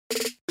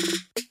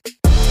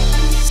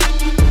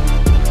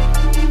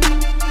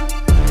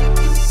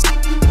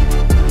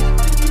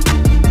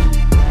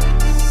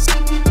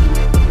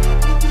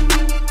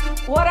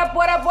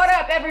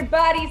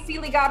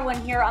Keely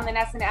Godwin here on the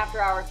NESN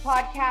After Hours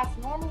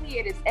podcast. Normally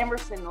it is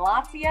Emerson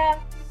Latia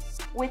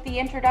with the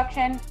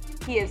introduction.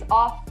 He is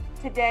off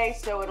today,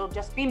 so it'll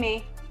just be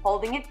me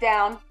holding it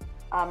down.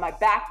 My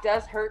back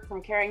does hurt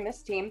from carrying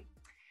this team.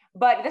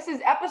 But this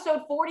is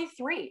episode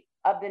 43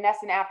 of the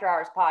NESN After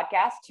Hours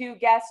podcast. 2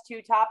 guests,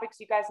 2 topics.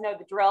 You guys know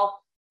the drill.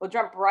 We'll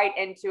jump right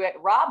into it.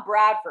 Rob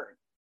Bradford,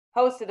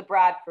 host of the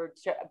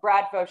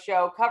Bradfo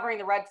Show, covering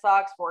the Red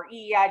Sox for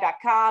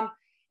EEI.com.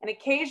 And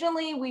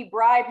occasionally we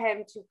bribe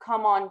him to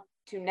come on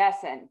to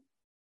NESN.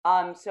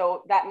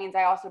 So that means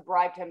I also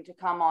bribed him to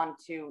come on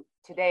to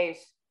today's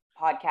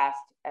podcast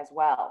as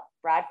well.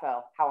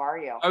 Bradfo, how are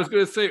you? I was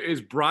going to say, is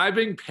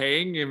bribing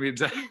paying? I mean,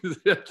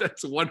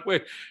 that's one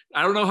way.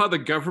 I don't know how the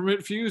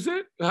government views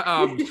it. But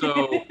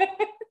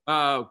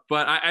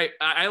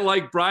I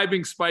like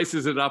bribing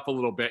spices it up a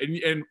little bit.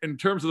 And in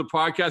terms of the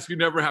podcast, you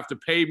never have to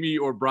pay me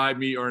or bribe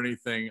me or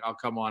anything. I'll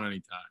come on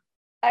anytime.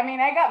 I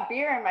mean, I got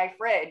beer in my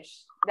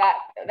fridge. That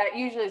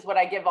usually is what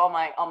I give all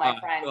my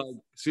friends.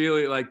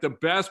 Celia, like the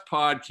best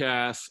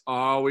podcasts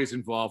are always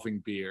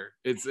involving beer.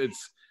 It's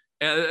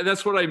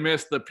that's what I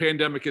miss. The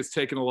pandemic has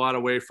taken a lot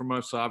away from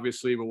us,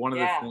 obviously, but one of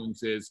the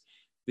things is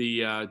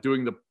the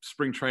doing the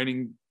spring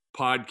training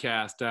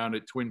podcast down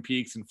at Twin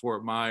Peaks in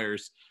Fort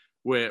Myers,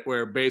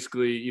 where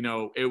basically, you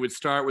know, it would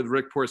start with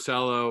Rick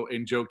Porcello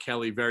and Joe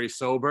Kelly very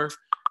sober.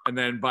 And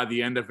then by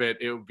the end of it,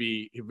 it would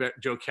be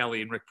Joe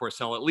Kelly and Rick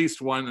Porcello, at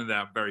least one of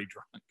them very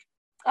drunk.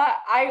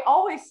 I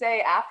always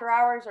say after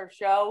hours or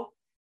show,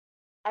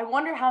 I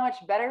wonder how much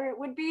better it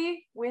would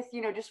be with,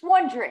 you know, just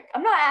one drink.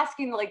 I'm not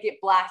asking to like get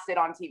blasted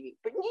on TV,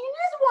 but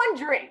just one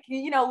drink,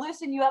 you know,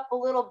 loosen you up a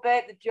little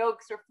bit. The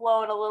jokes are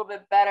flowing a little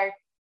bit better.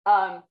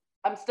 I'm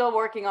still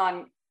working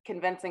on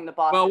convincing the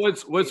boss. Well,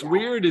 what's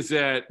weird is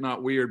that,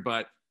 not weird,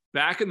 but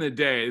back in the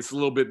day, it's a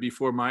little bit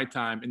before my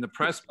time, in the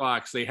press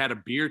box, they had a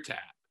beer tap,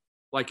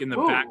 like in the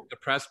back of the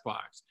press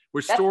box,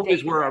 where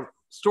stories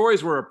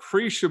were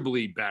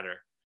appreciably better,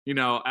 you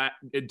know,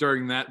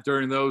 during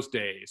those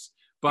days.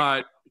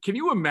 But can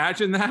you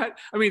imagine that?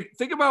 I mean,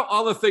 think about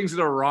all the things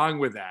that are wrong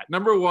with that.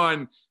 Number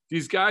one,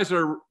 these guys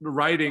are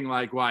writing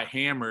like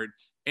hammered.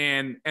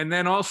 And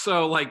then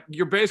also like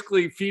you're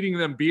basically feeding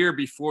them beer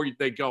before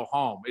they go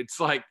home. It's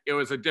like it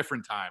was a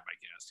different time, I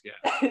guess.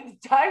 Yeah.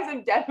 Times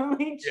have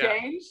definitely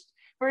changed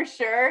for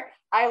sure.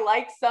 I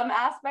like some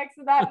aspects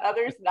of that,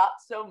 others not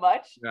so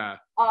much. Yeah.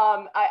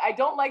 I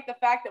don't like the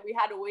fact that we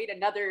had to wait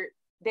another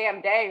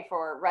damn day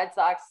for Red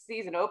Sox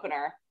season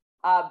opener.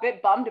 A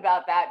bit bummed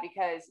about that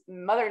because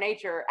Mother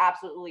Nature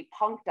absolutely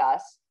punked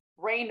us.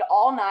 Rained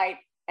all night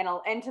and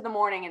into the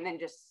morning and then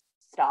just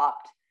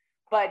stopped.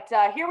 But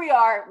here we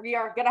are. We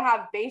are going to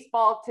have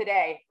baseball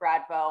today,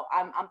 Bradfo.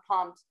 I'm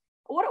pumped.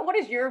 What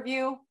is your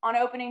view on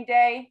opening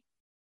day?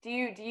 Do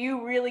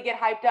you really get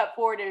hyped up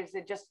for it, or is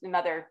it just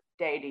another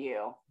day to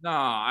you? No,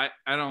 I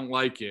don't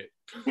like it.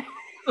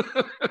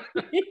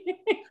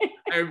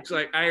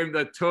 I am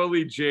the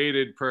totally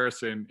jaded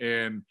person,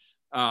 and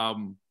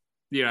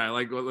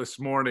like this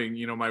morning,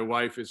 you know, my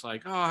wife is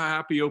like, "Oh,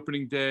 happy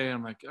opening day."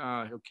 I'm like,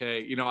 "Oh,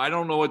 okay." You know, I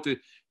don't know what to.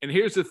 And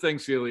here's the thing,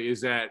 Celia,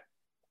 is that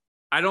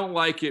I don't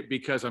like it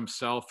because I'm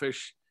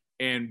selfish,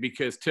 and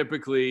because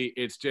typically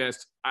it's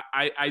just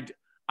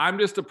I'm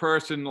just a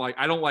person, like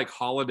I don't like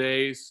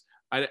holidays.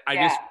 I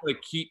just want to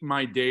keep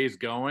my days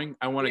going.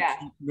 I want to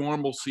keep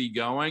normalcy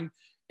going.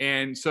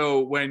 And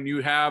so when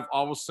you have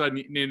all of a sudden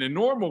in a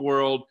normal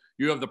world,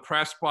 you have the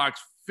press box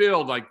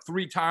filled like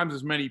 3 times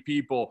as many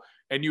people,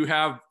 and you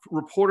have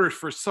reporters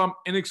for some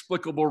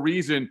inexplicable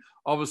reason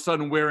all of a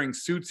sudden wearing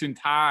suits and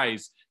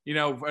ties, you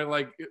know,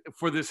 like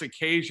for this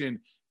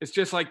occasion. It's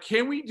just like,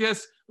 can we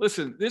just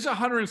listen? There's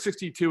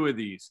 162 of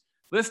these.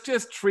 Let's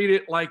just treat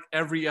it like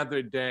every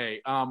other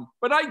day.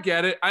 But I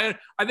get it. I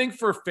think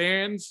for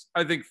fans,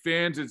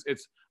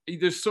 it's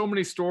there's so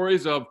many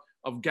stories of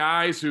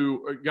guys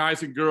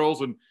and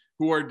girls and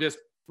who are just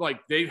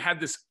like, they've had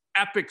this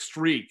epic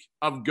streak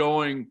of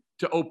going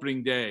to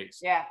opening days.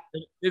 Yeah.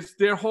 It's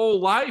their whole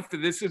life.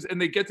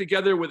 And they get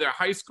together with their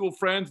high school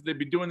friends. They've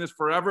been doing this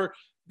forever.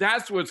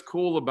 That's what's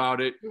cool about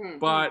it. Mm-hmm.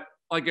 But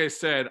like I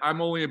said, I'm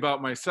only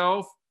about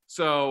myself.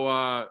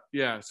 So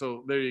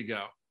so there you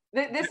go.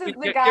 This is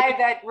the guy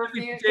that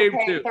refused to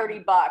pay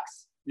 $30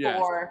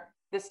 for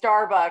the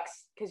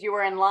Starbucks because you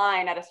were in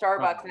line at a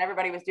Starbucks and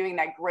everybody was doing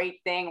that great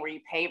thing where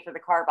you pay for the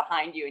car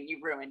behind you and you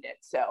ruined it.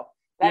 So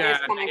that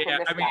is coming from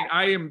this guy. I mean,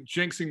 I am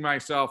jinxing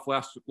myself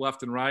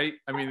left and right.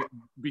 I mean,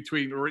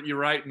 between you're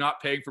right,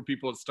 not paying for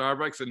people at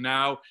Starbucks, and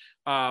now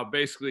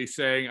basically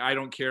saying I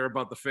don't care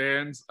about the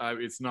fans.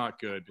 It's not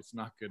good. It's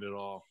not good at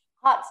all.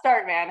 Hot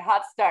start, man.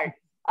 Hot start.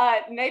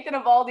 Nathan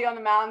Eovaldi on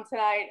the mound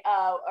tonight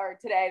or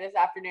today, this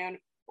afternoon.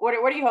 What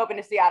are you hoping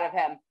to see out of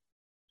him?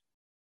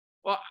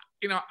 Well,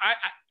 you know,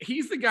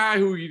 he's the guy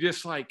who you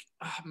just like,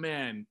 oh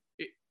man,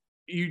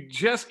 you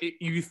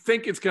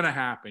think it's going to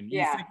happen.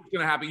 You think it's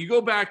going to happen. You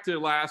go back to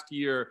last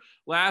year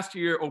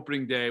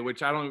opening day,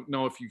 which I don't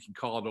know if you can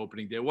call it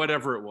opening day,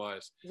 whatever it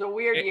was. It was a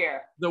weird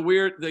year.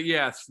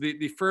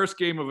 The first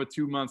game of a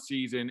 2-month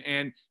season.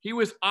 And he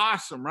was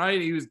awesome, right?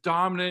 He was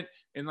dominant.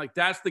 And like,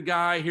 that's the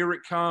guy, here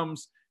it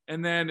comes.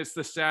 And then it's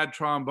the sad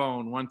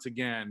trombone once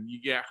again.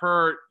 You get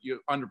hurt, you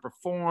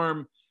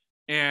underperform.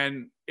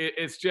 And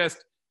it's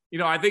just,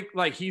 I think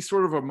like he's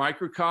sort of a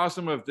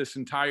microcosm of this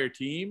entire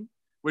team,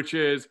 which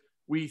is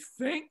we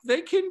think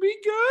they can be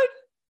good.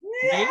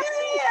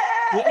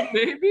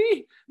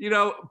 Maybe,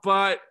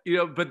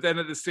 but then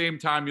at the same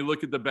time, you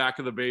look at the back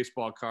of the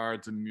baseball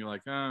cards and you're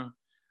like,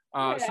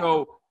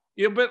 So,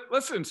 but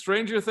listen,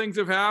 stranger things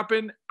have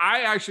happened.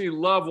 I actually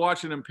love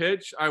watching him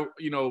pitch. I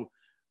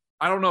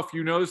don't know if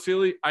you know,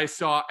 Celie, I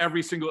saw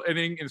every single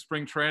inning in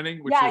spring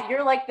training.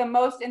 You're like the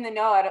most in the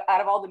know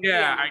out of all the media.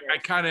 Yeah, I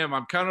kind of am.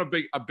 I'm kind of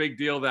a big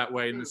deal that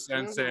way in the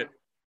sense that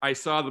I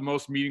saw the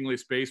most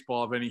meaningless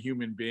baseball of any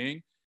human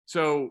being.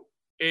 So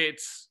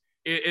it's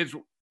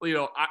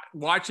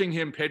watching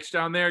him pitch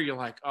down there, you're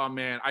like, oh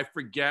man, I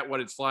forget what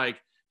it's like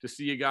to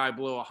see a guy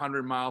blow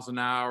 100 miles an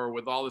hour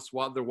with all this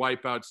other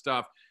wipeout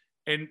stuff.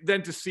 And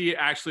then to see it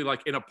actually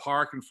like in a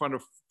park in front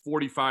of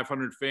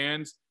 4,500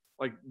 fans,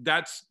 like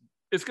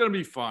it's going to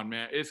be fun,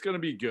 man. It's going to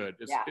be good.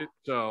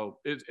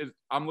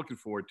 I'm looking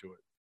forward to it.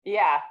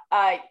 Yeah.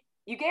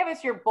 You gave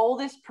us your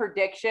boldest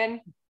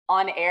prediction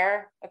on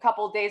air a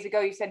couple of days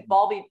ago. You said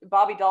Bobby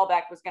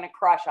Dalbec was going to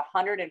crush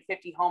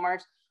 150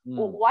 homers.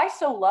 Well, why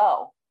so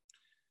low?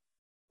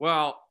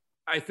 Well,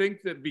 I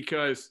think that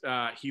because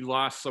he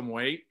lost some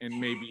weight and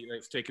maybe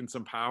it's taken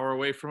some power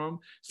away from him.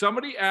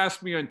 Somebody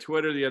asked me on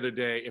Twitter the other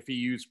day if he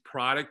used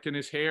product in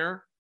his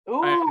hair.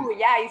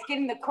 He's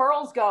getting the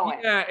curls going.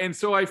 Yeah, and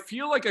so I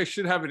feel like I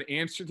should have an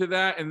answer to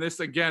that. And this,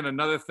 again,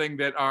 another thing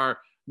that our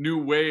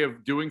new way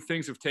of doing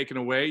things have taken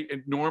away.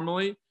 And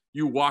normally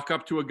you walk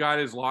up to a guy at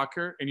his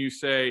locker and you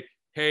say,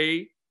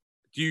 hey,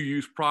 do you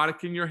use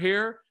product in your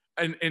hair?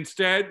 And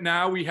instead,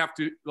 now we have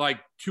to, like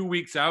 2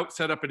 weeks out,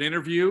 set up an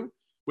interview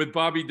with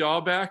Bobby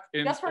Dalbec.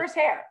 Just for his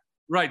hair.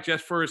 Right,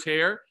 just for his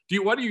hair. Do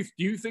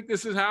you think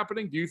this is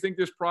happening? Do you think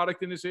there's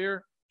product in his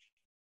hair?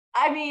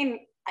 I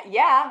mean,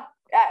 yeah.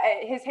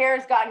 His hair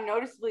has gotten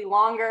noticeably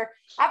longer.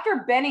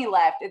 After Benny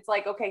left, it's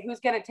like, okay, who's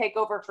going to take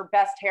over for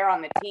best hair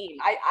on the team?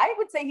 I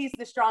would say he's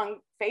the strong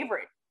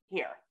favorite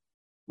here.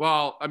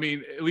 Well, I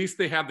mean, at least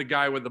they have the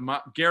guy with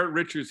Garrett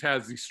Richards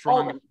has the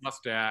strongest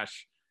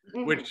mustache,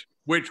 which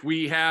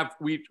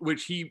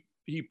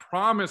he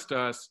promised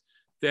us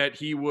that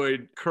he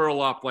would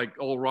curl up like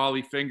old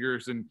Raleigh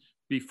fingers and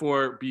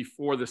before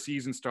the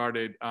season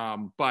started.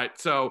 But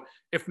so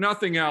if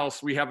nothing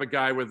else, we have a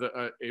guy with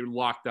a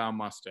lockdown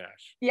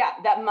mustache. Yeah,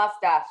 that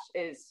mustache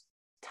is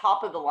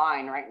top of the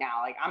line right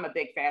now. Like, I'm a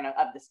big fan of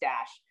the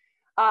stash.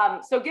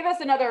 So give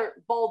us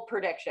another bold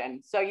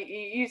prediction. So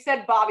you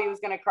said Bobby was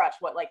going to crush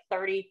what, like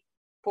 30,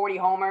 40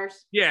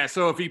 homers? Yeah.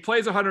 So if he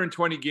plays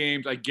 120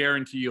 games, I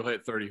guarantee you'll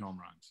hit 30 home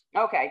runs.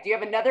 Okay. Do you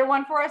have another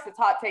one for us? It's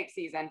hot take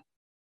season.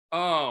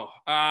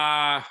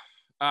 I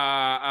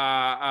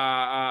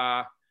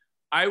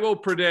will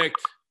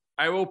predict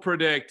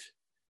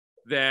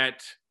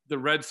that the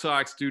Red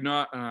Sox do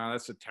not.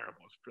 That's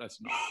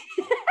not.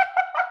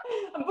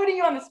 I'm putting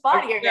you on the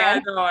spot here,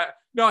 man.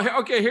 No.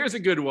 Okay, here's a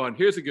good one.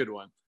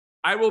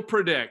 I will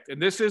predict,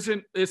 and this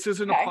isn't a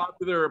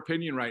popular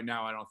opinion right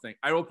now, I don't think.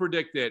 I will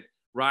predict that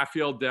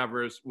Rafael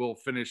Devers will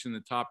finish in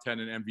the top 10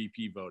 in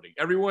MVP voting.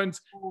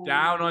 Everyone's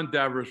down on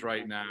Devers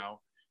right now.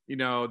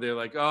 They're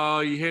like,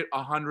 oh, he hit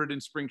 100 in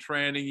spring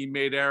training. He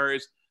made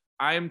errors.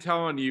 I am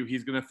telling you,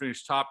 he's going to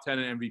finish top 10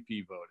 in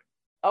MVP voting.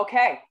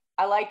 Okay.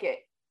 I like it.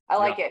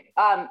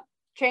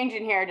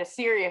 Changing here to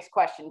serious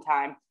question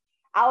time.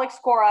 Alex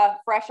Cora,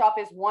 fresh off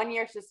his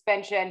 1-year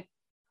suspension,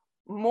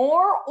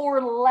 more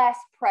or less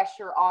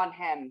pressure on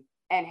him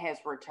and his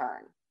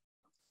return?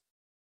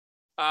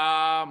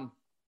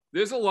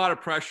 There's a lot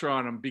of pressure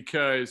on him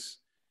because,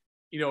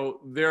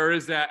 there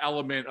is that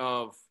element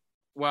of,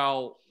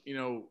 well,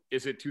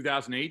 is it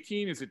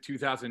 2018? Is it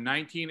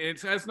 2019? And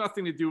it has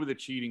nothing to do with the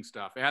cheating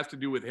stuff. It has to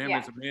do with him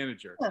as a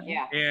manager.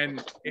 Yeah.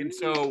 And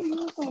so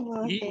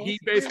he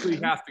basically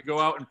has to go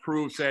out and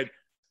prove, said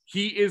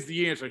he is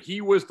the answer.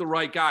 He was the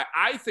right guy.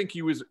 I think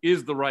he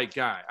is the right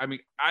guy. I mean,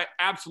 I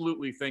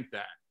absolutely think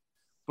that.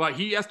 But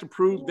he has to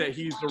prove that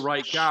he's the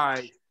right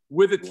guy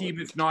with a team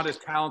that's not as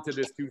talented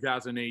as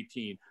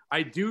 2018.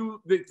 I do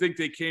think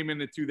they came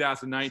into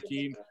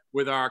 2019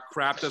 with our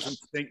crap doesn't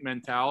stink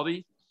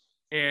mentality.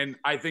 And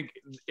I think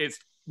it's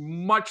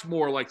much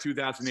more like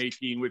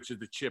 2018, which is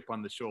the chip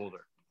on the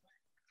shoulder.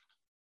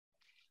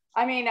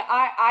 I mean,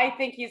 I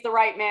think he's the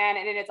right man.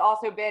 And it's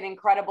also been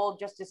incredible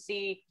just to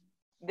see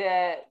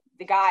the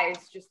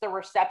guys, just the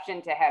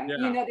reception to him.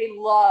 Yeah. They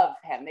love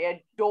him.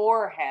 They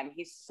adore him.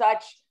 He's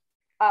such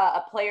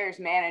a player's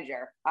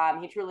manager.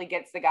 He truly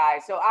gets the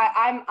guys. So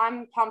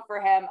I'm pumped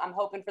for him. I'm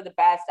hoping for the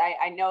best.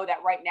 I know that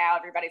right now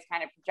everybody's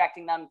kind of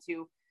projecting them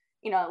to,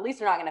 at least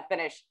they're not going to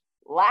finish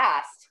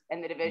last in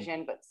the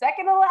division, but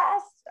second to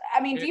last. I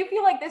mean, do you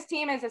feel like this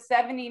team is a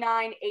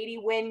 79, 80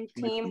 win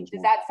team?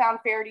 Does that sound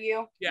fair to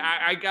you? Yeah,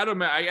 I got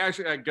them. I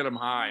got them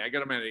high. I got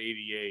them at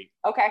 88.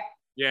 Okay.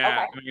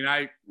 Yeah. Okay.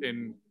 I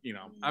mean,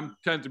 I'm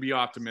tend to be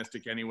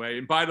optimistic anyway.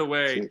 And by the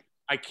way,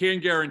 I can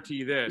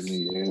guarantee this: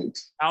 Yeah.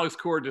 Alex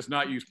Cord does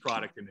not use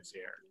product in his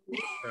hair.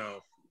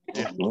 So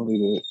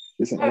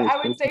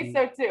I would say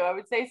so too. I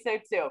would say so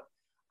too.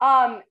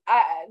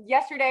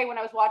 Yesterday when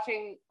I was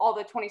watching all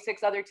the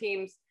 26 other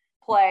teams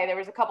play, there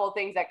was a couple of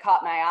things that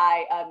caught my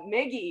eye.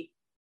 Miggy,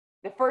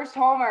 the first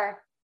homer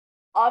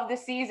of the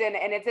season,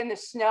 and it's in the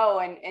snow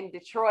in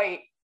Detroit,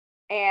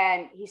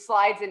 and he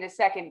slides into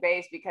second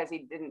base because he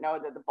didn't know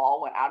that the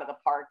ball went out of the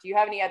park. Do you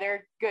have any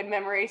other good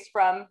memories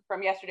from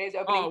yesterday's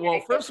opening? Oh, well,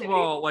 first of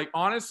all, like,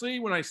 honestly,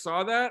 when I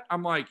saw that,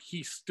 I'm like,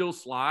 he still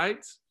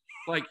slides.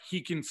 Like,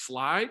 he can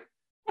slide.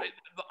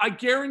 I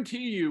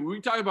guarantee you, we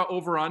talk about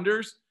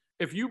over-unders.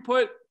 If you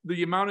put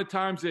the amount of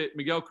times that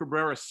Miguel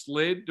Cabrera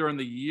slid during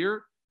the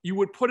year, you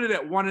would put it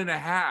at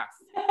 1.5.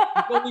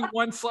 He's only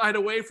one slide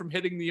away from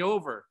hitting the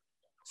over.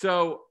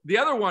 So the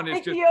other one is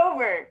pick the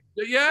over.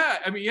 Yeah,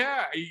 I mean,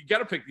 yeah, you got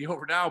to pick the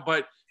over now.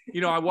 But,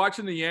 I'm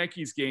watching the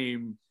Yankees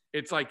game.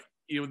 It's like,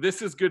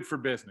 this is good for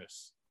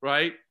business,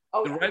 right?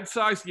 Oh, the Red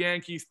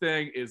Sox-Yankees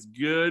thing is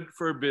good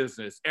for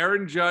business.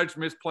 Aaron Judge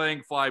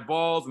misplaying fly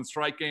balls and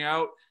striking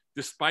out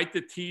despite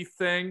the teeth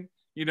thing.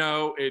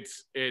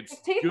 It's his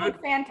teeth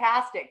look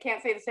fantastic.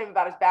 Can't say the same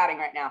about his batting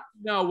right now.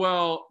 No,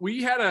 well,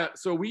 we had a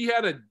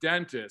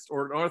dentist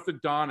or an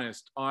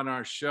orthodontist on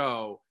our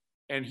show,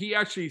 and he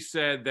actually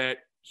said that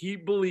he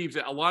believes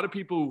that a lot of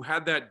people who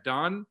had that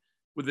done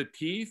with the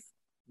teeth,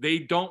 they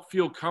don't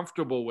feel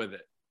comfortable with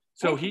it.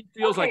 So he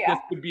feels like this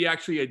could be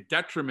actually a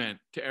detriment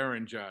to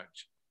Aaron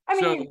Judge. I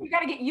mean, you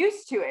got to get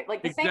used to it.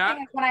 Like the same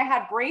thing as when I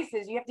had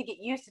braces, you have to get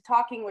used to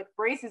talking with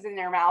braces in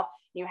their mouth.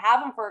 You have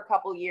them for a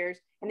couple years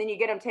and then you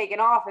get them taken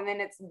off and then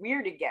it's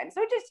weird again.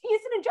 So it's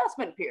an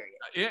adjustment period.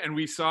 Yeah. And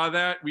we saw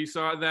that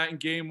in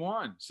game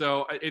one.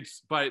 So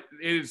but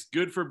it is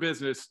good for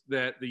business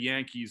that the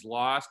Yankees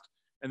lost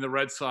and the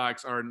Red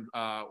Sox are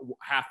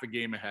half a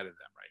game ahead of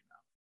them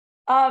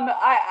right now.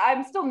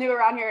 I'm still new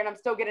around here and I'm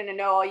still getting to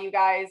know all you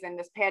guys, and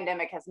this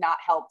pandemic has not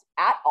helped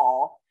at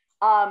all.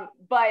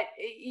 But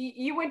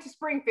you went to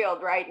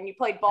Springfield, right? And you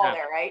played ball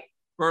there, right?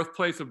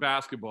 Birthplace of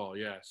basketball,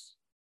 yes.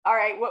 All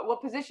right.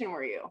 What position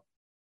were you?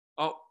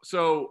 Oh,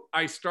 so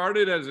I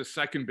started as a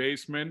second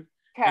baseman.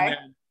 Okay.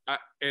 And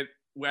then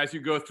as you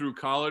go through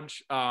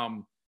college,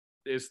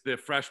 is the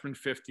freshman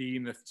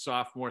 15, the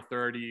sophomore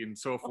 30, and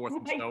so forth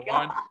and so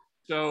on.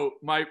 So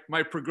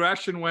my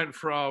progression went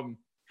from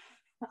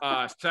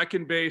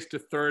second base to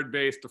third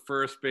base to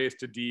first base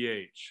to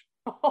DH.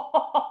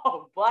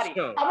 Oh, buddy.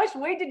 So, how much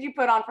weight did you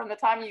put on from the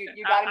time you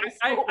got into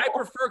school? I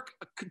prefer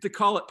to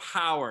call it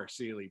power,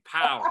 Seely.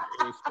 Power.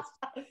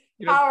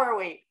 Power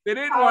weight. They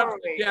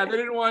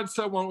didn't want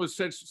someone with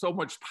so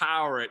much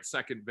power at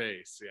second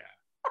base. Yeah.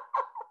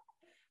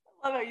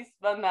 I love how you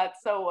spun that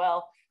so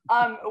well.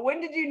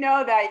 When did you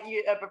know that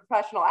a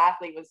professional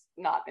athlete was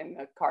not in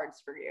the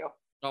cards for you?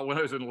 Oh, when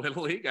I was in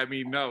Little League? I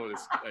mean, no,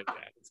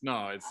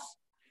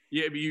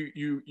 yeah,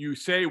 you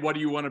say, what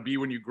do you want to be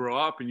when you grow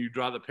up? And you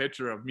draw the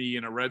picture of me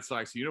in a Red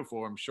Sox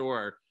uniform,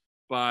 sure.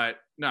 But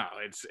no,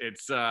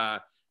 it's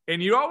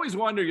and you always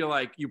wonder, you're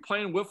like, you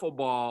playing wiffle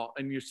ball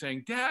and you're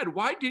saying, Dad,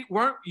 why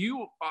weren't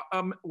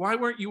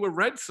you a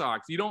Red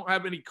Sox? You don't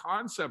have any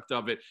concept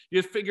of it.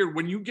 You just figured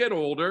when you get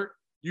older,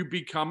 you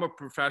become a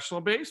professional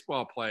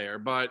baseball player.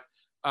 But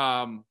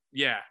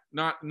yeah,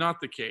 not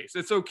the case.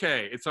 It's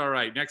okay. It's all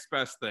right. Next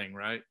best thing,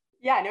 right?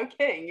 Yeah, no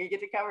kidding. You get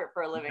to cover it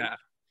for a living. Yeah.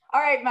 All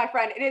right, my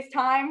friend, it is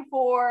time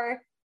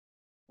for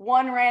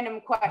one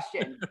random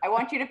question. I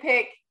want you to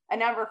pick a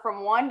number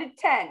from 1 to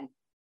 10,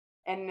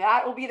 and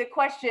that will be the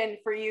question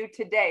for you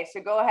today. So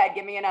go ahead,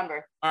 give me a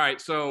number. All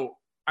right, so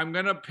I'm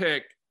gonna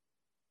pick.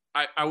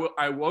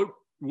 I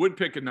would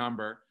pick a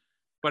number,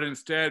 but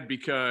instead,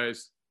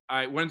 because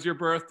when's your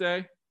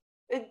birthday?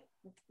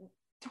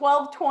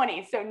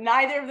 12/20. So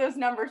neither of those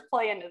numbers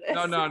play into this.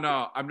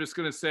 No. I'm just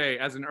gonna say,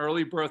 as an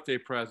early birthday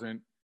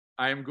present,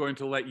 I am going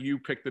to let you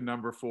pick the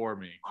number for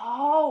me.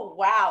 Oh,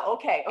 wow.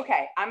 Okay.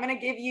 I'm going to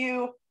give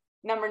you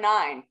number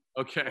 9.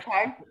 Okay.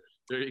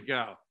 There you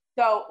go.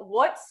 So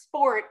what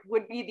sport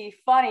would be the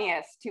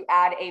funniest to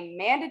add a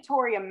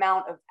mandatory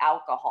amount of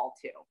alcohol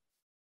to?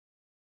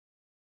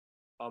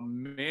 A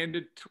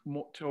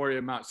mandatory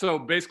amount. So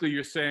basically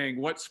you're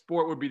saying what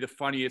sport would be the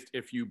funniest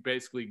if you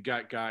basically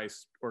got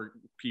guys or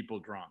people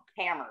drunk?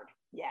 Hammered.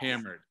 Yes.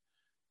 Hammered.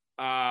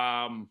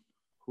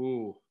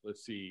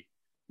 Let's see.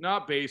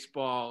 Not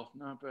baseball,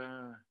 not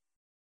bad.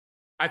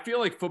 I feel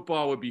like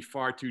football would be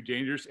far too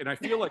dangerous. And I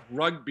feel like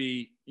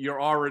rugby,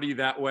 you're already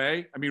that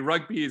way. I mean,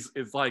 rugby is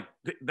like,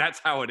 that's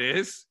how it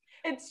is.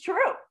 It's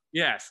true.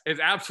 Yes, it's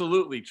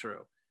absolutely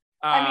true.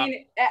 I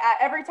mean,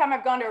 every time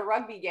I've gone to a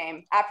rugby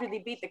game, after they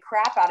beat the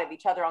crap out of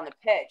each other on the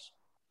pitch,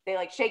 they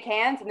like shake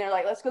hands and they're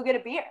like, let's go get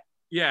a beer.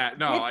 Yeah,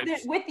 no.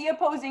 With the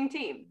opposing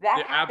team.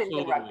 That happens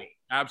in rugby.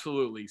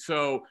 Absolutely.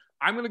 So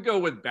I'm going to go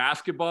with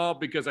basketball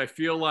because I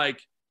feel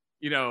like,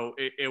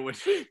 it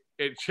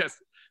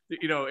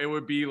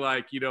would be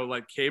like,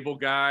 like Cable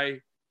Guy,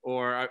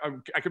 or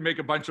I could make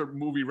a bunch of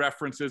movie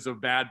references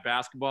of bad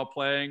basketball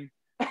playing,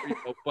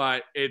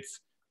 but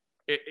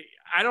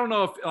I don't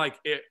know if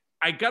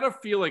I gotta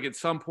feel like at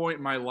some point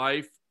in my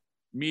life,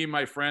 me and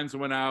my friends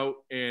went out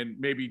and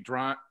maybe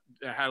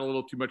had a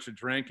little too much to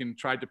drink and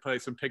tried to play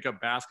some pickup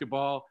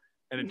basketball,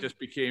 and it just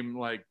became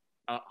like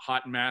a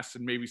hot mess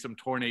and maybe some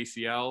torn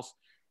ACLs.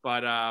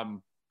 But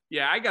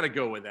yeah, I got to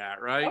go with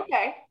that, right?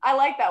 Okay. I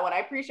like that one. I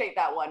appreciate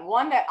that one.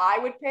 One that I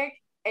would pick,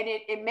 and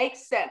it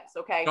makes sense,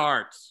 okay?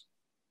 Darts.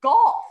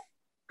 Golf.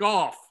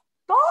 Golf.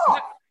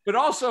 But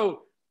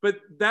also,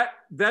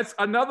 that's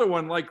another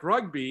one like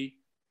rugby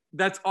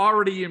that's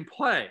already in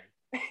play.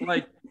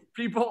 Like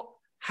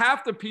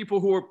half the people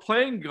who are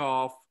playing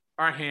golf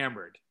are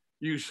hammered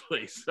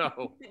usually.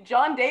 So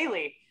John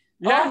Daly.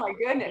 Yeah. Oh my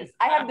goodness.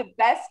 I have the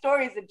best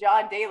stories of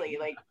John Daly.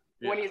 Like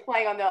when he's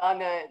playing on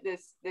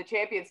the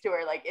Champions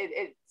Tour, like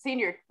it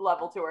senior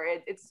level tour.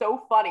 It's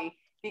so funny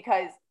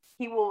because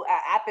he will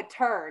at the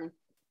turn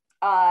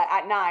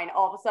at 9,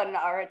 all of a sudden,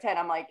 or at 10,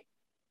 I'm like,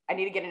 I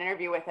need to get an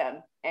interview with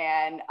him.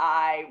 And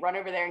I run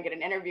over there and get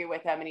an interview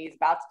with him, and he's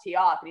about to tee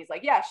off, and he's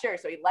like, yeah, sure.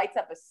 So he lights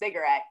up a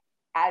cigarette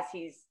as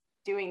he's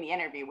doing the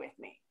interview with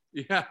me.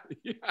 Yeah.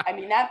 I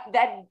mean,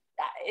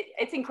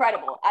 it's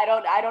incredible. I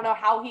don't know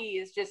how he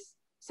is just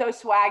so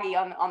swaggy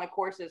on the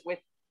courses with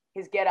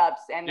his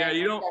get-ups. And yeah,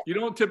 you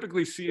don't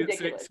typically see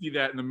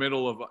that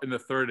in the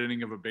third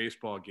inning of a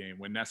baseball game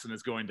when NESN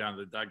is going down to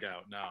the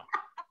dugout. No.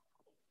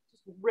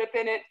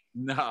 Ripping it,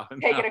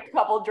 taking a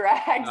couple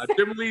drags.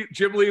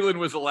 Jim Leland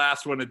was the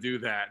last one to do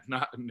that.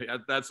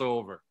 That's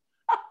over.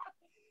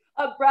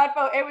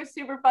 Bradfo, it was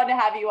super fun to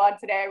have you on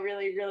today. I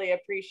really, really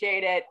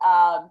appreciate it.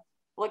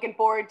 Looking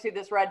forward to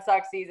this Red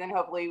Sox season.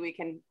 Hopefully we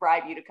can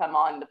bribe you to come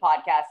on the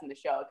podcast and the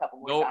show a couple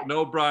more times.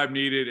 No bribe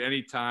needed.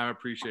 Anytime. I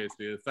appreciate it,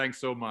 Steve. Thanks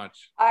so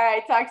much. All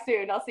right. Talk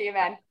soon. I'll see you,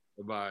 man.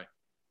 Bye-bye.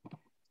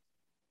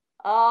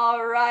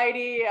 All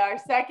righty, our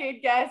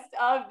second guest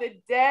of the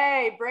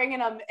day, bringing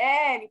him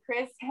in,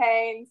 Chris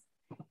Haynes,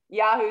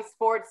 Yahoo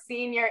Sports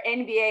senior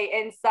NBA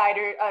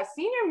insider.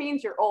 Senior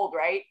means you're old,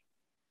 right?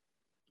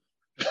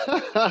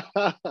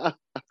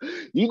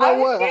 You know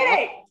what?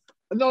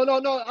 No.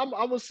 I'm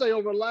gonna say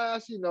over the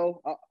last,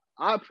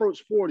 I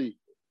approached 40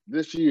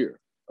 this year,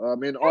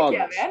 in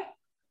August. Yeah, man.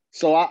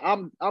 So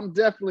I'm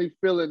definitely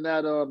feeling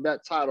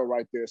that title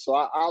right there. So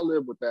I'll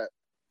live with that.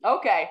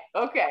 Okay.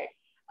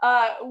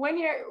 When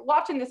you're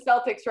watching the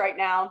Celtics right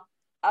now,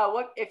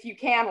 what if you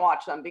can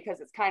watch them,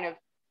 because it's kind of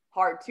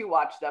hard to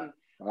watch them?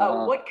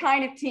 What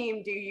kind of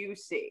team do you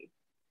see?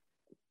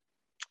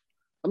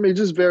 I mean,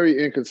 just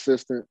very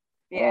inconsistent.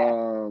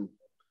 Yeah.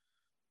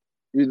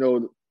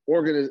 And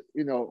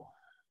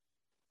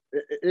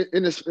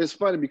it's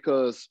funny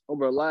because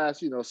over the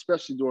last,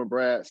 especially during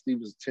Brad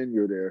Stevens'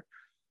 tenure there,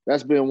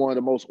 that's been one of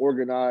the most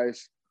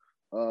organized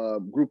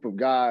group of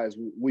guys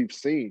we've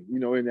seen, in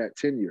that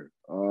tenure.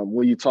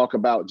 When you talk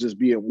about just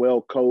being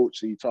well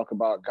coached, and you talk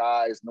about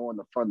guys knowing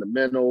the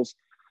fundamentals.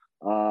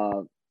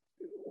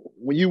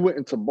 When you went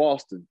into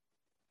Boston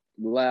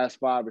the last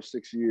 5 or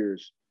 6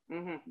 years,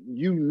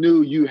 you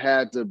knew you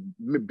had to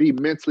be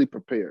mentally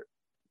prepared,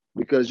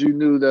 because you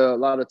knew that a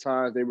lot of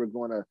times they were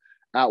going to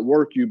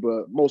outwork you,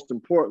 but most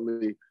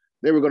importantly,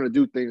 they were going to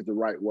do things the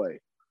right way.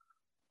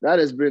 That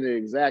has been the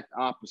exact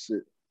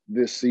opposite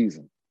this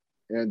season.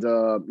 And,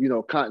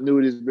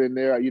 continuity has been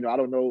there. I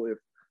don't know if,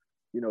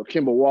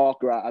 Kemba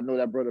Walker, I know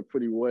that brother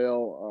pretty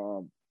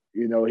well.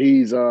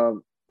 He's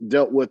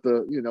dealt with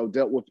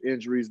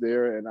injuries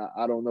there, and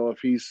I don't know if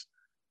he's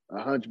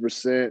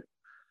 100%.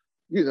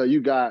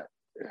 You got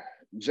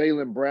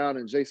Jaylen Brown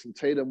and Jason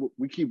Tatum.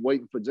 We keep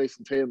waiting for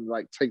Jason Tatum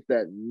to take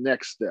that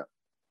next step.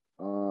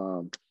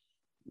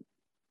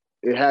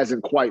 It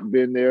hasn't quite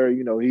been there.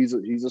 He's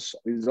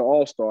an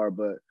all-star,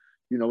 but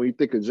when you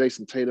think of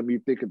Jason Tatum, you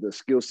think of the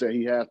skill set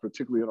he has,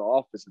 particularly on the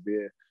offensive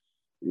end.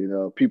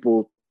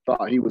 People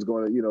thought he was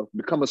going to,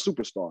 become a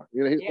superstar.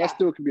 That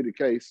still could be the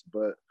case,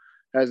 but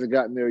hasn't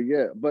gotten there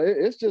yet. But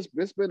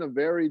it's been a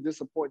very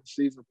disappointing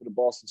season for the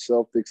Boston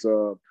Celtics.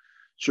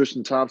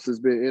 Tristan Thompson's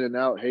been in and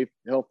out,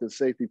 health and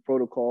safety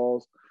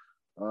protocols.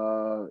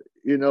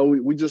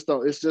 We just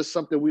don't. It's just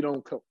something we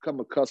don't come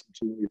accustomed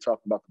to when you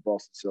talk about the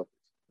Boston Celtics.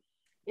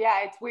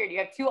 Yeah, it's weird. You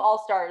have 2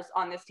 all-stars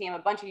on this team, a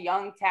bunch of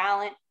young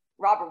talent.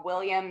 Robert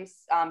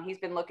Williams, he's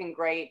been looking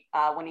great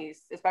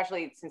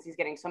especially since he's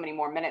getting so many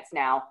more minutes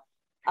now.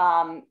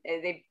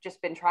 They've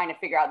just been trying to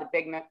figure out the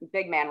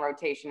big man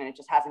rotation, and it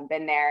just hasn't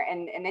been there.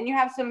 And then you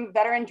have some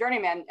veteran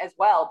journeymen as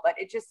well, but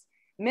it just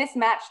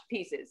mismatched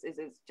pieces is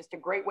just a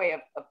great way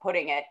of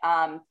putting it.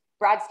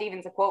 Brad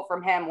Stevens, a quote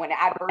from him: when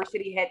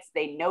adversity hits,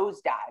 they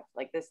nosedive.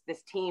 Like this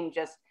team,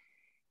 just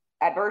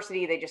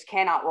adversity, they just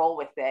cannot roll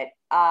with it.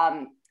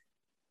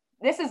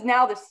 This is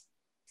now the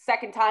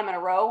second time in a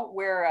row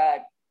where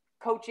a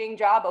coaching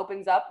job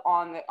opens up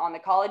on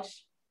the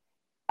college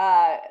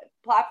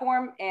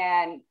platform,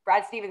 and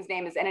Brad Stevens'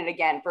 name is in it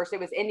again. First it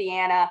was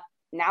Indiana,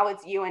 now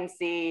it's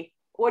UNC.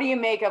 What do you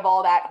make of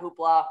all that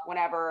hoopla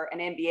whenever an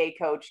NBA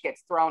coach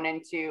gets thrown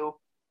into,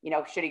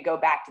 should he go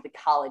back to the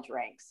college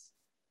ranks?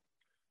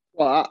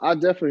 Well, I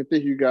definitely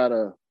think you got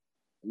to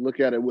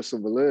look at it with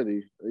some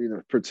validity,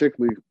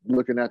 particularly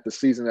looking at the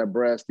season that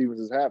Brad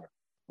Stevens is having.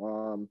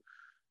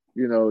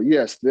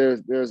 Yes,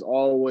 there's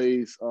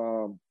always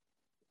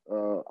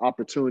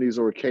opportunities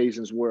or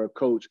occasions where a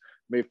coach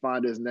may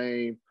find his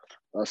name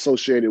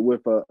associated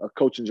with a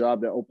coaching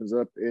job that opens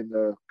up in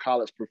the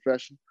college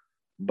profession.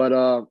 But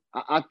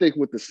I think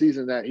with the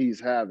season that he's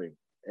having,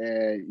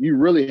 and you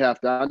really have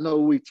to, I know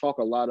we talk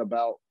a lot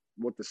about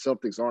what the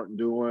Celtics aren't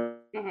doing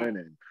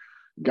and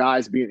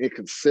guys being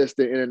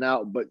inconsistent in and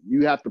out, but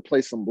you have to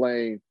place some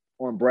blame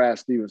on Brad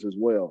Stevens as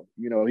well.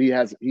 You know, he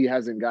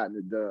hasn't gotten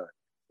it done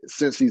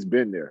since he's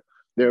been there.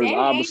 There's Danny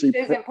obviously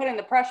Ainge isn't putting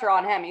the pressure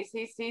on him.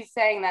 He's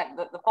saying that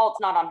the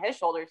fault's not on his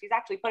shoulders. He's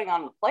actually putting it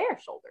on the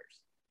player's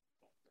shoulders.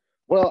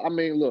 Well, I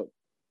mean, look,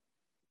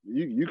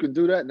 you can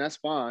do that, and that's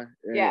fine.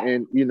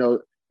 And you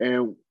know,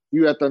 and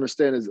you have to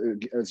understand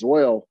as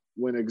well,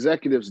 when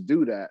executives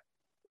do that,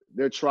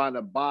 they're trying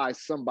to buy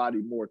somebody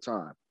more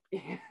time.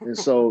 And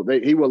so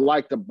he would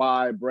like to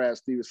buy Brad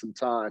Stevens some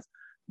time.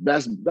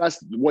 That's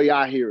the way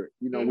I hear it,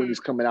 you know, when he's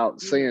coming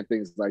out saying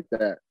things like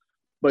that.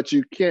 But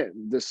you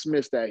can't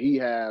dismiss that he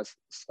has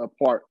a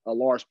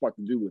large part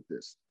to do with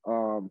this.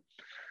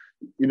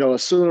 You know,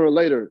 sooner or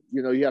later,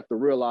 you know, you have to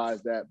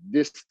realize that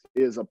this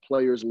is a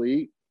players'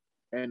 league,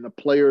 and the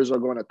players are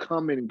going to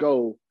come and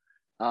go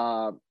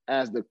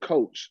as the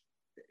coach.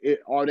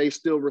 Are they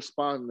still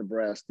responding to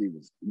Brad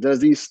Stevens?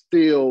 Does he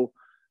still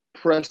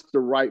press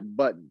the right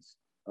buttons?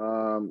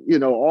 You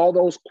know, all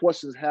those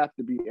questions have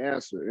to be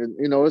answered. And,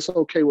 you know, it's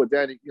okay what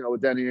Danny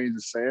Ainge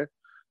is saying.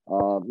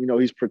 You know,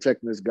 he's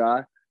protecting this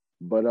guy.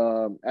 But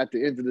at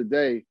the end of the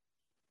day,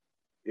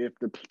 if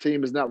the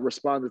team is not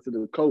responding to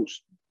the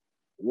coach,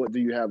 what do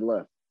you have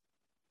left?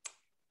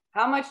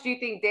 How much do you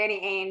think Danny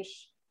Ainge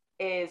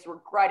is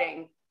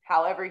regretting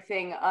how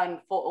everything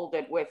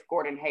unfolded with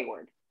Gordon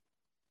Hayward?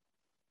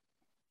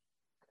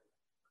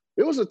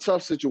 It was a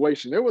tough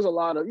situation. There was a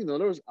lot of,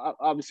 there was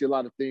obviously a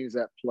lot of things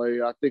at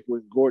play. I think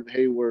when Gordon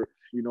Hayward,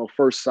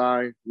 first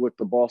signed with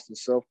the Boston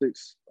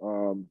Celtics,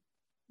 I'm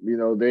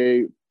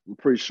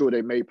pretty sure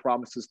they made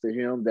promises to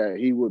him that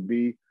he would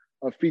be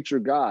a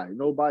featured guy.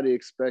 Nobody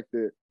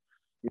expected,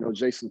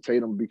 Jason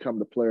Tatum to become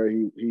the player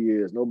he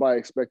is. Nobody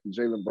expected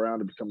Jaylen Brown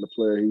to become the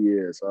player he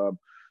is.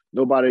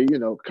 Nobody,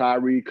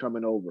 Kyrie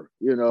coming over,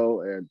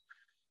 and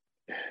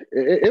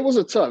it was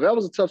that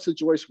was a tough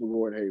situation for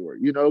Gordon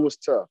Hayward. It was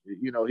tough.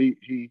 He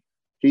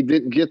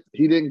didn't get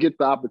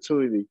the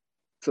opportunity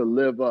to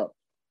live up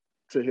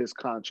to his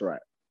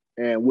contract.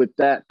 And with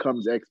that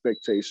comes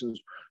expectations,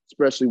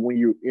 especially when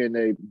you're in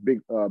a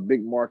big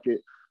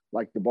market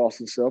like the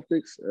Boston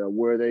Celtics,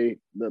 where the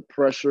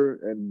pressure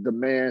and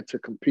demand to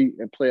compete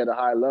and play at a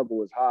high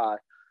level is high.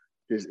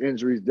 His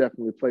injuries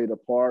definitely played a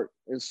part.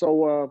 And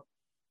so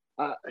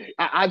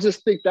I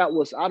just think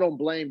I don't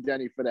blame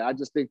Danny for that. I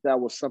just think that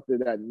was something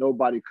that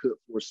nobody could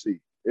foresee.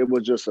 It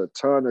was just a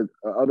ton of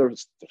other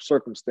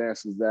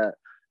circumstances that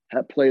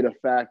had played a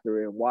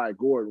factor in why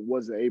Gordon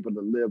wasn't able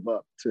to live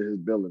up to his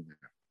billing there.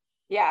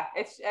 Yeah,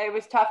 it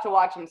was tough to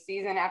watch him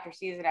season after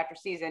season after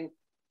season.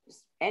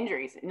 Just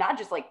injuries, not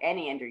just like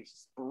any injuries,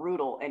 just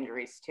brutal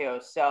injuries too.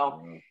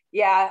 So,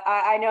 yeah,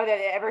 I know that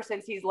ever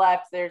since he's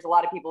left, there's a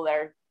lot of people that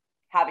are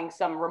having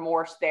some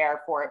remorse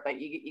there for it, but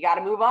you got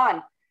to move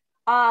on.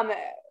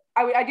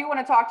 I do want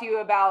to talk to you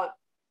about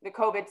the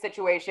COVID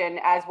situation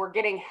as we're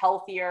getting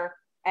healthier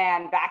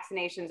and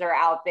vaccinations are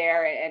out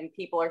there and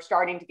people are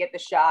starting to get the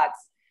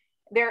shots.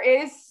 There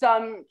is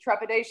some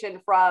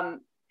trepidation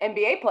from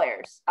NBA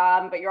players,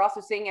 but you're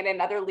also seeing it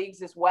in other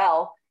leagues as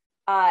well.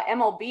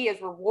 MLB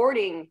is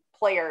rewarding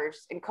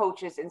players and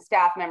coaches and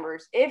staff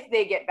members if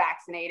they get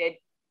vaccinated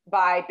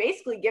by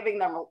basically giving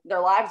them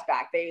their lives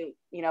back. They,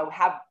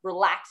 have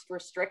relaxed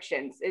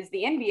restrictions. Is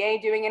the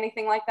NBA doing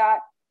anything like that?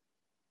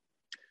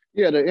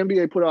 Yeah, the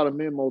NBA put out a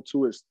memo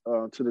to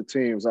the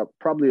teams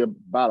probably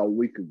about a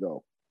week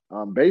ago.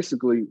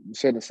 Basically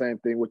saying the same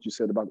thing what you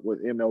said about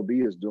what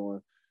MLB is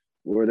doing,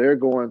 where they're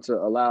going to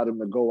allow them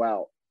to go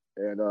out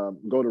and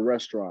go to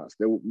restaurants.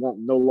 There won't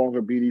no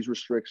longer be these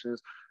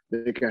restrictions.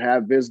 They can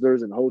have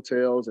visitors in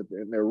hotels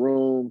in their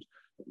rooms.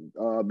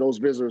 Those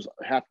visitors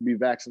have to be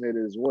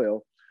vaccinated as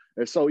well.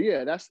 And so,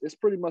 yeah, it's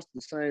pretty much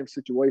the same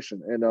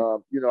situation. And,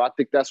 I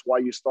think that's why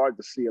you start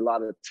to see a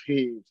lot of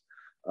teams,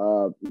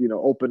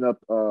 open up,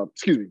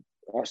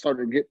 are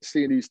starting to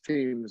see these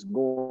teams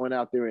going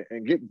out there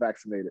and getting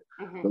vaccinated.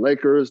 Mm-hmm. The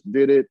Lakers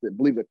did it. I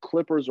believe the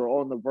Clippers are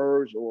on the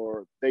verge,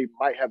 or they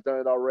might have done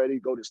it already.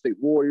 Golden State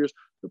Warriors,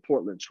 the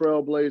Portland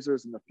Trail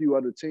Blazers, and a few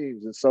other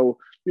teams. And so,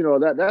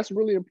 that's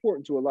really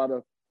important to a lot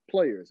of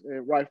players,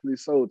 and rightfully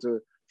so,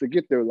 to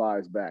get their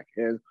lives back.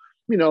 And,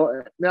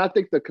 now I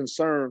think the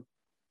concern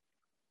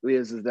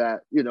is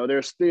that,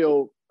 there's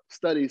still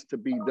studies to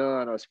be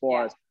done as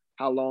far as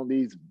how long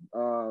these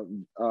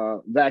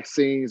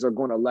vaccines are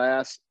going to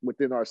last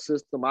within our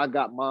system. I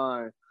got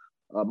my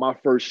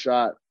first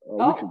shot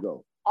a week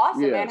ago.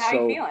 Awesome, man. How are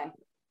you feeling?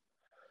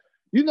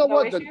 You know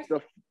what?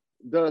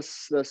 The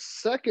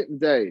second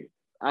day,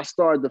 I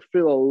started to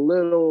feel a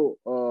little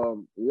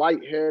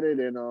lightheaded,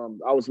 and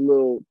I was a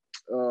little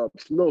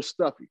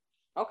stuffy.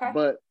 Okay.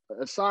 But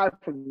aside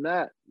from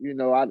that,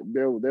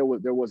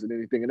 there wasn't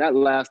anything, and that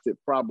lasted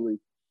probably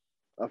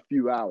a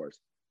few hours.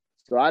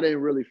 So I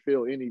didn't really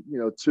feel any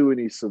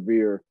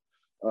severe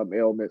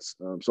ailments.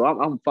 So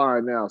I'm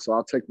fine now. So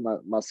I'll take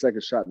my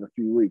second shot in a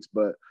few weeks.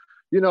 But,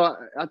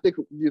 I think,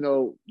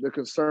 the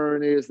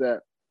concern is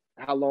that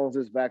how long is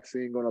this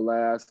vaccine going to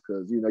last?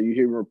 Because, you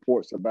hear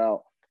reports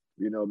about,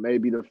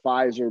 maybe the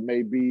Pfizer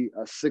may be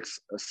a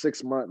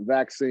 6-month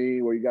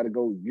vaccine where you got to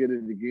go get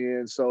it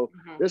again. So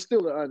there's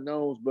still the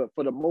unknowns, but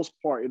for the most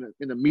part in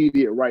the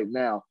immediate right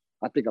now,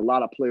 I think a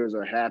lot of players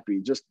are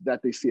happy just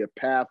that they see a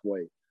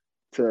pathway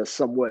to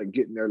somewhat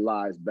getting their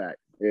lives back.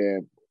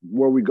 And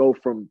where we go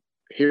from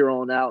here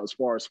on out, as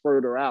far as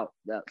further out,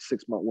 that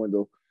 6-month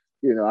window,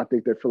 I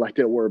think they feel like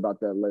they'll worry about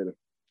that later.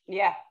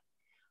 Yeah.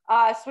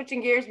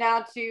 Switching gears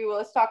now to,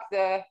 let's talk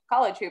the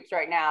college hoops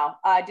right now.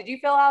 Did you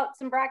fill out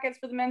some brackets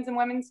for the men's and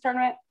women's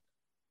tournament?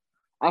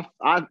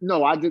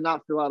 No, I did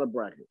not fill out a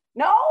bracket.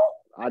 No?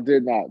 I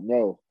did not.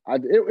 No,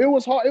 it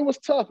was hard. It was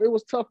tough. It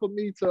was tough for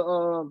me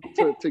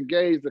to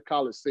gauge the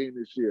college scene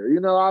this year.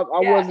 I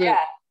wasn't. Yeah.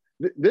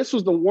 This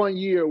was the one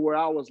year where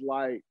I was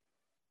like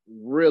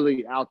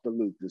really out the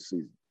loop this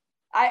season.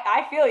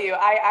 I feel you.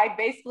 I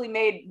basically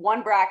made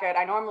one bracket.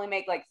 I normally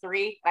make like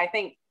 3. I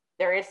think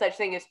there is such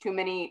thing as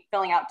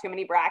filling out too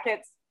many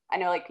brackets. I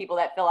know like people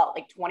that fill out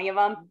like 20 of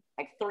them.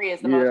 Like 3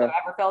 is the most I've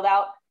ever filled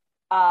out.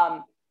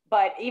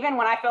 But even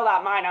when I filled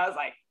out mine, I was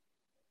like,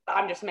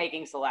 I'm just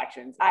making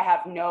selections. I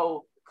have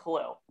no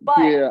clue. But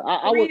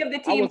 3 of the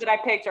teams that I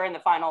picked are in the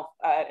final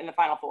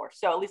 4.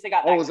 So at least I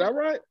got that. Oh, is that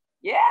right?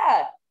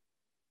 Yeah.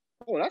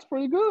 Oh, that's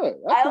pretty good.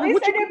 At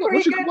least I did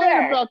pretty good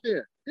there. About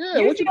that? Yeah,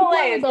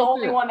 UCLA is the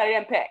only one that I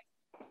didn't pick.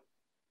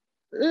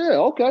 Yeah,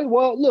 okay.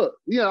 Well, look,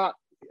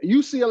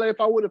 UCLA,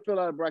 if I would have filled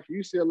out a bracket,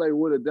 UCLA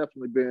would have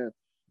definitely been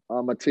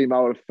a team I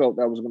would have felt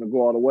that was going to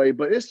go all the way.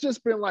 But it's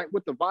just been like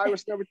with the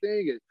virus and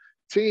everything and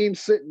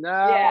teams sitting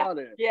out.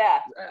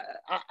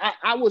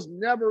 I was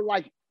never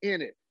like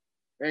in it.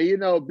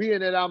 And,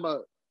 being that I'm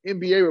a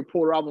NBA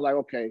reporter, I'm like,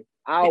 okay,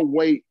 I'll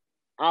wait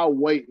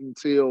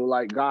until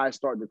like guys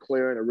start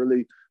declaring and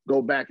really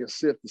go back and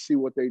sift to see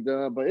what they've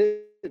done. But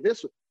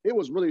it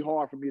was really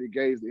hard for me to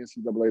gauge the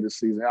NCAA this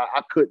season.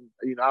 I couldn't,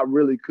 I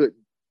really couldn't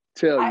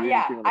tell you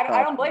anything.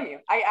 I don't blame you.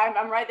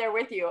 I'm right there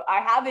with you.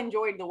 I have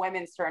enjoyed the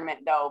women's tournament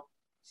though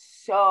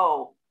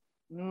so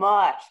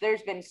much.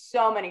 There's been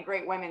so many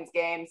great women's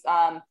games.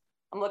 I'm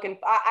looking.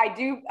 I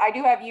do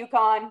have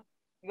UConn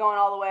going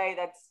all the way.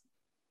 That's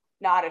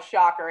not a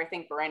shocker, I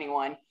think, for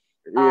anyone.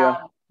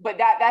 Yeah. But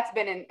that's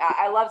been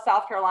I love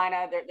South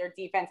Carolina. Their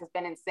defense has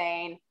been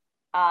insane.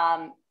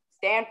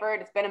 Stanford,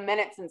 it's been a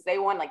minute since they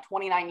won like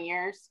 29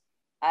 years.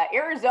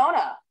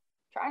 Arizona,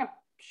 trying to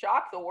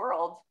shock the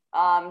world.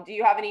 Do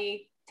you have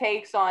any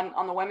takes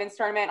on the women's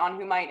tournament, on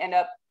who might end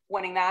up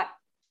winning that?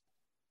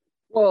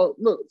 Well,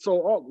 look,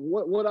 so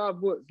what I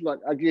would like,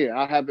 again,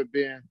 I haven't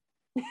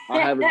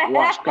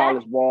watched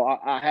college ball.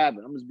 I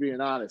haven't. I'm just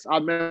being honest. I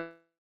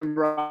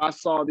remember I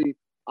thought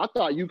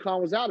UConn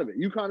was out of it.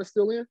 UConn is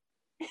still in?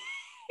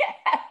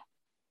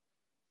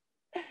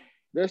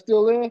 They're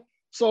still in?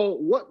 So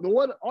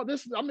I'm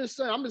just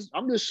saying,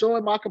 I'm just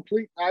showing my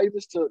complete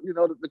naivety to,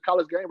 the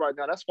college game right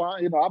now. That's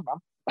fine.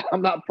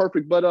 I'm not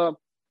perfect, but there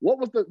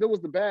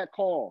was the bad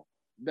call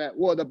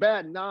the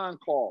bad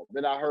non-call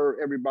that I heard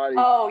everybody.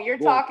 Oh, you're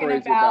talking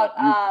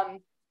about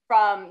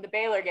from the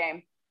Baylor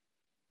game.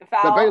 The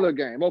foul. The Baylor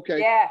game. Okay.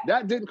 Yeah.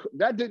 That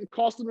didn't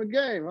cost them a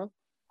game, huh?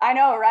 I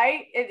know,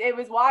 right? It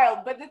was wild.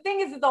 But the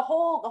thing is that the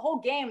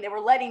whole game, they were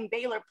letting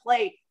Baylor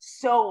play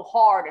so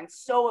hard and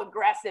so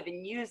aggressive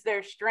and use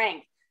their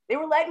strength. They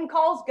were letting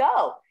calls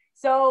go.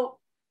 So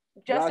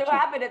so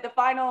happened at the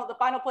final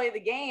play of the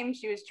game,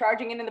 she was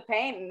charging into the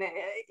paint, and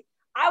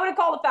I would have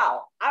called a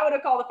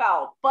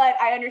foul. But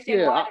I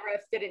understand why the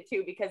refs did it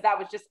too, because that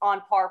was just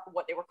on par for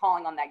what they were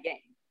calling on that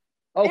game.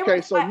 Okay,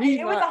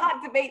 it was a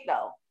hot debate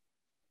though.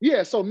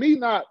 Yeah, so me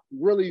not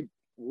really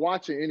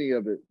watching any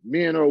of it,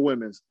 men or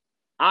women's,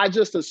 I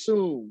just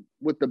assumed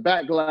with the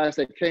backlash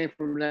that came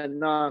from that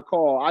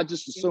non-call, I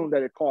just assumed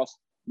that it cost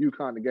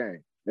UConn the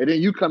game. And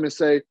then you come and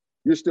say,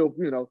 you're still,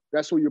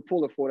 that's who you're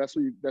pulling for. That's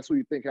who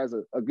you think has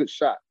a good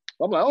shot.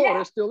 I'm like,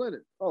 they're still in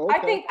it. Oh,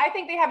 okay. I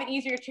think they have an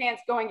easier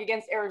chance going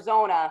against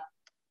Arizona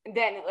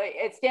than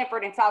at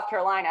Stanford and South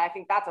Carolina. I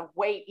think that's a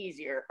way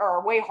easier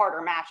or a way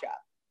harder matchup.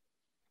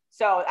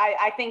 So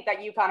I think that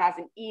UConn has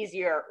an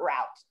easier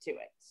route to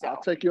it. So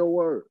I'll take your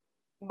word.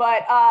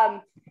 But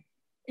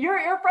you're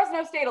a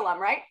Fresno State alum,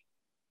 right?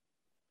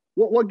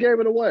 What gave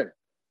it away?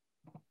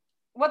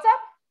 What's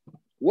up?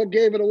 What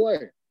gave it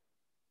away?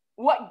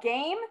 What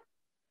game?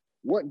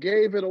 What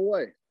gave it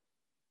away?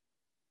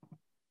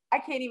 I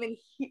can't even.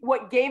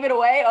 What gave it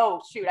away? Oh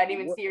shoot! I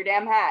didn't even see your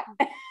damn hat.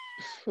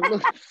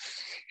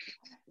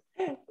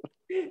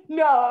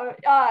 No,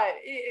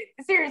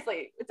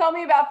 seriously. Tell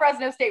me about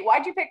Fresno State.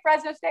 Why'd you pick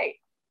Fresno State?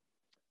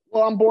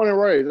 Well, I'm born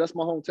and raised. That's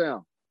my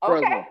hometown.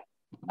 Okay. Fresno.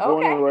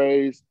 Born and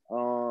raised.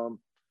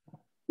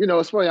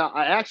 It's funny.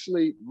 I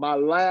actually, my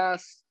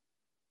last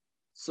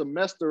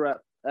semester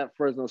at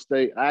Fresno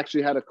State, I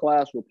actually had a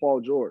class with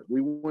Paul George.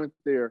 We went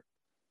there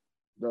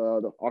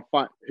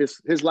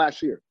his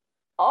last year.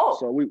 Oh.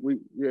 So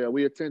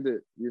we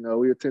attended,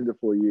 we attended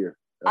for a year.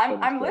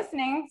 I'm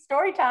listening.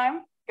 Story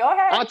time. Go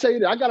ahead. I'll tell you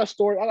that. I got a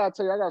story.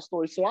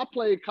 So I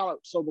played college.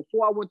 So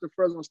before I went to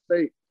Fresno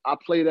State, I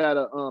played at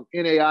a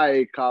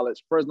NAIA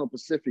college, Fresno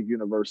Pacific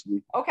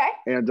University. Okay.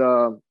 And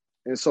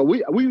so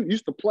we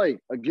used to play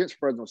against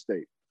Fresno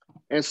State.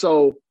 And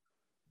so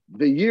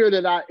the year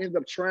that I ended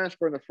up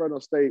transferring to Fresno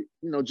State,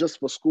 just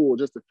for school,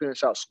 just to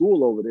finish out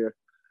school over there,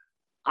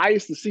 I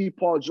used to see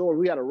Paul George.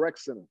 We had a rec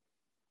center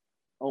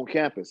on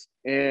campus,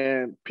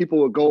 and people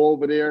would go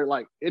over there.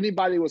 Like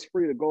anybody was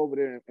free to go over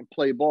there and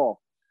play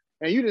ball.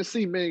 And you didn't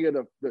see many of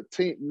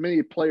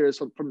many players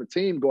from the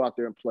team go out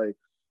there and play.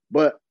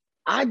 But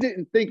I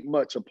didn't think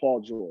much of Paul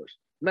George.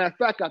 Matter of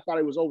fact, I thought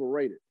he was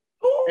overrated.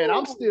 Ooh. And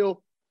I'm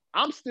still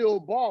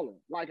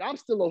balling. Like I'm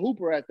still a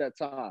hooper at that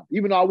time,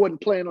 even though I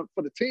wasn't playing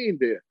for the team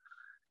there.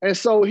 And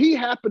so he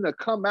happened to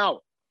come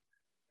out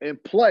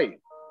and play,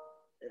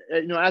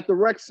 at the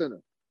rec center.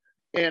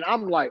 And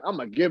I'm like, I'm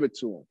gonna give it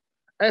to him.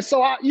 And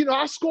so I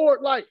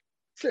scored I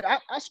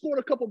scored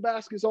a couple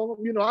baskets on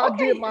him. I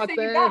did my thing.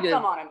 You got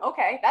some on him.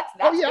 Okay, that's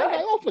good.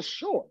 good. For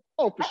sure.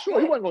 That's sure.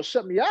 Good. He wasn't gonna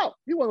shut me out.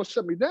 He wasn't gonna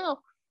shut me down.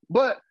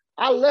 But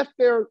I left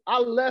there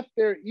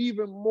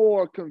even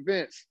more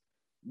convinced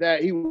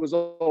that he was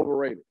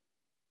overrated.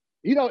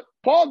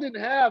 Paul he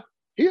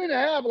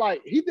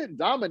didn't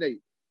dominate.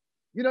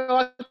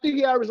 I think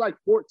he averaged like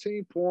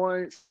 14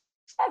 points.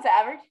 That's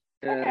average.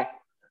 Okay.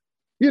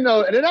 And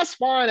then that's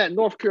fine at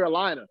North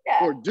Carolina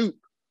or Duke,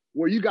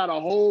 where you got a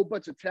whole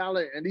bunch of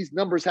talent and these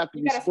numbers have to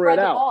be spread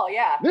out. Ball,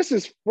 yeah. This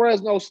is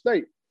Fresno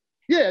State.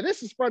 Yeah,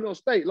 this is Fresno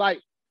State.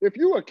 Like, if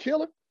you're a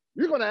killer,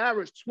 you're going to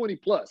average 20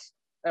 plus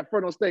at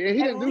Fresno State. And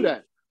he didn't do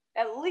that.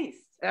 At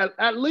least.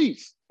 At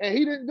least. And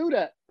he didn't do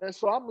that. And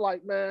so I'm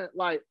like, man,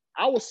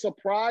 I was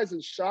surprised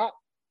and shocked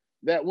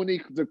that when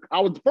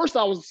I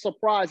was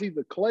surprised he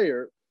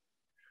declared.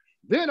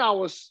 Then I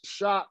was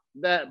shocked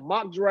that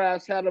mock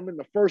drafts had him in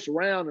the first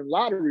round and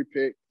lottery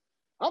pick.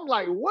 I'm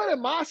like, what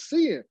am I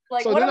seeing?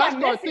 Like, so what am I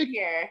missing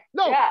here?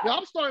 No,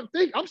 I'm starting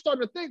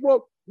to think,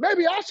 well,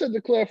 maybe I should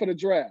declare for the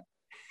draft.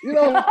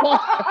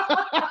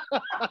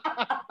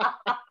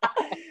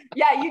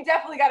 Yeah, you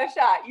definitely got a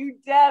shot.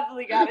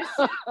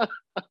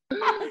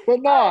 But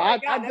no, I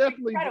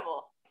definitely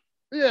incredible.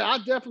 Yeah, I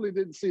definitely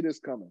didn't see this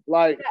coming.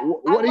 Like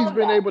what he's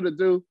been able to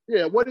do.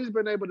 Yeah, what he's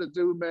been able to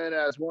do, man,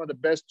 as one of the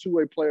best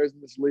two-way players in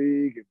this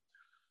league.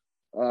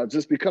 And,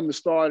 just become the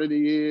star that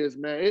he is,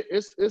 man.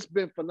 It's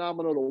been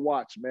phenomenal to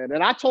watch, man.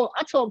 And I told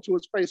him to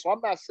his face, so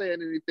I'm not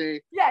saying anything.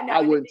 Yeah, no,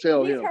 I wouldn't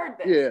tell him. He's heard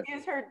this. Yeah.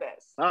 He's heard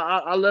this.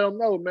 I let him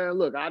know, man.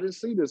 Look, I didn't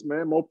see this,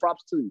 man. More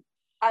props to you.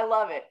 I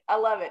love it.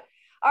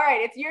 All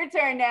right, it's your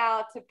turn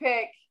now to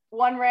pick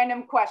one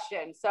random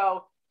question.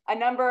 So a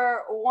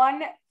number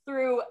 1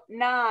 through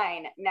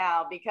 9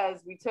 now,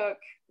 because we took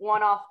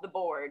one off the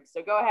board.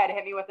 So go ahead,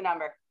 hit me with the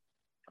number.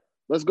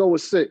 Let's go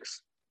with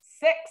 6.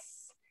 6.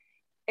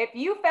 If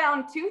you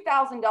found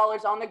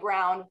 $2,000 on the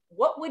ground,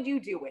 what would you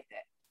do with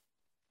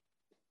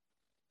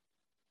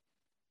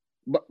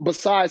it?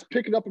 Besides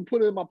pick it up and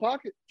put it in my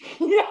pocket?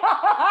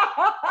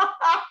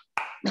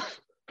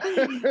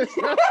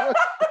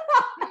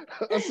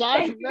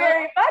 Thank you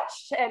very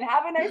much, and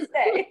have a nice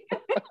day.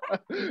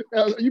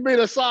 You made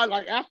a sign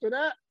like after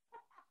that?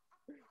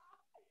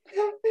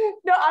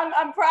 No,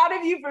 I'm proud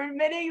of you for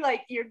admitting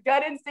like your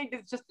gut instinct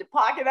is just to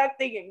pocket that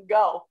thing and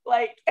go.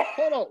 Like,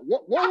 hold on,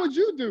 what would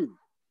you do?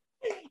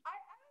 I don't know.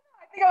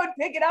 I think I would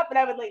pick it up and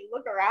I would like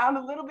look around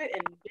a little bit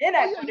and then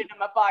I put it in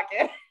my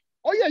pocket.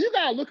 Oh yeah, you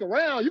gotta look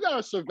around. You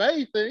gotta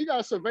survey things. You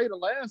gotta survey the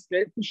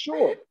landscape for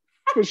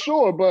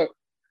sure. But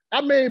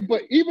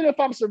even if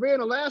I'm surveying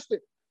the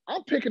landscape,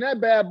 I'm picking that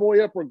bad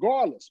boy up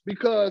regardless,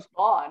 because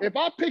if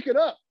I pick it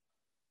up,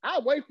 I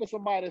wait for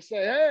somebody to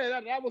say, "Hey,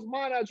 that was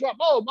mine. I dropped.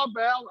 Oh, my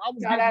bad. I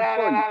was getting it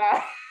for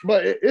you."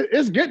 But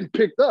it's getting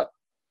picked up.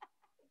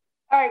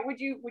 All right. Would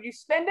you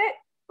spend it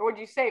or would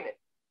you save it?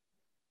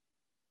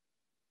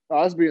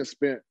 Oh, it's being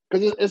spent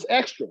because it's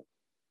extra.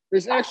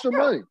 It's extra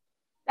money.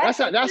 That's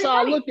how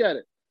I look at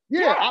it.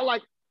 Yeah, I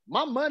like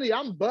my money.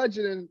 I'm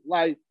budgeting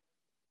like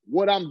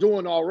what I'm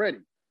doing already.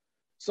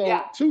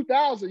 So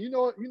 2,000. You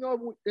know,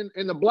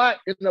 in the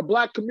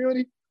black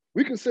community,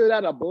 we consider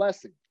that a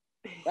blessing.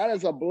 That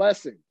is a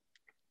blessing.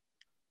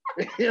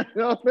 You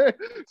know what I mean?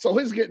 So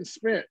it's getting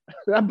spent.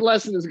 That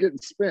blessing is getting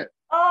spent.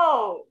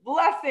 Oh,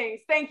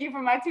 blessings. Thank you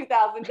for my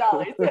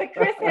 $2,000.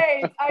 Chris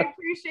Hayes, I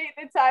appreciate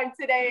the time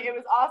today. It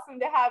was awesome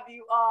to have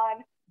you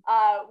on.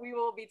 We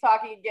will be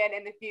talking again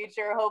in the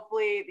future.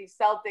 Hopefully the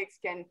Celtics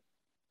can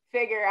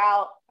figure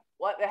out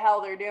what the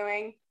hell they're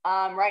doing.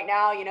 Right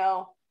now,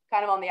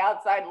 kind of on the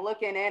outside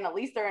looking in. At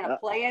least they're in a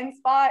play-in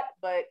spot,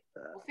 but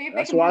we'll see if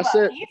they can move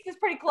up. East is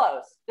pretty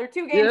close. They're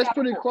 2 games. Yeah, it's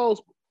pretty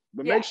close.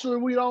 But make sure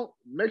you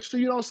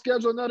don't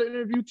schedule another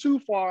interview too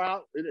far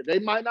out. They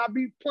might not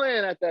be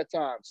playing at that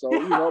time. So,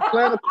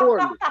 plan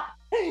accordingly.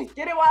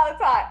 Get it while it's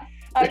hot.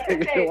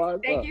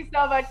 Thank you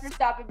so much for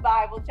stopping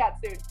by. We'll chat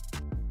soon.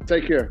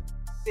 Take care.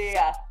 See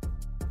ya.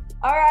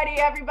 All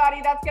righty,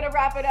 everybody. That's going to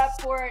wrap it up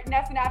for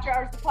NESN After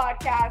Hours, the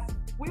podcast.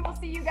 We will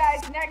see you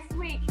guys next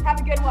week.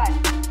 Have a good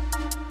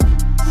one.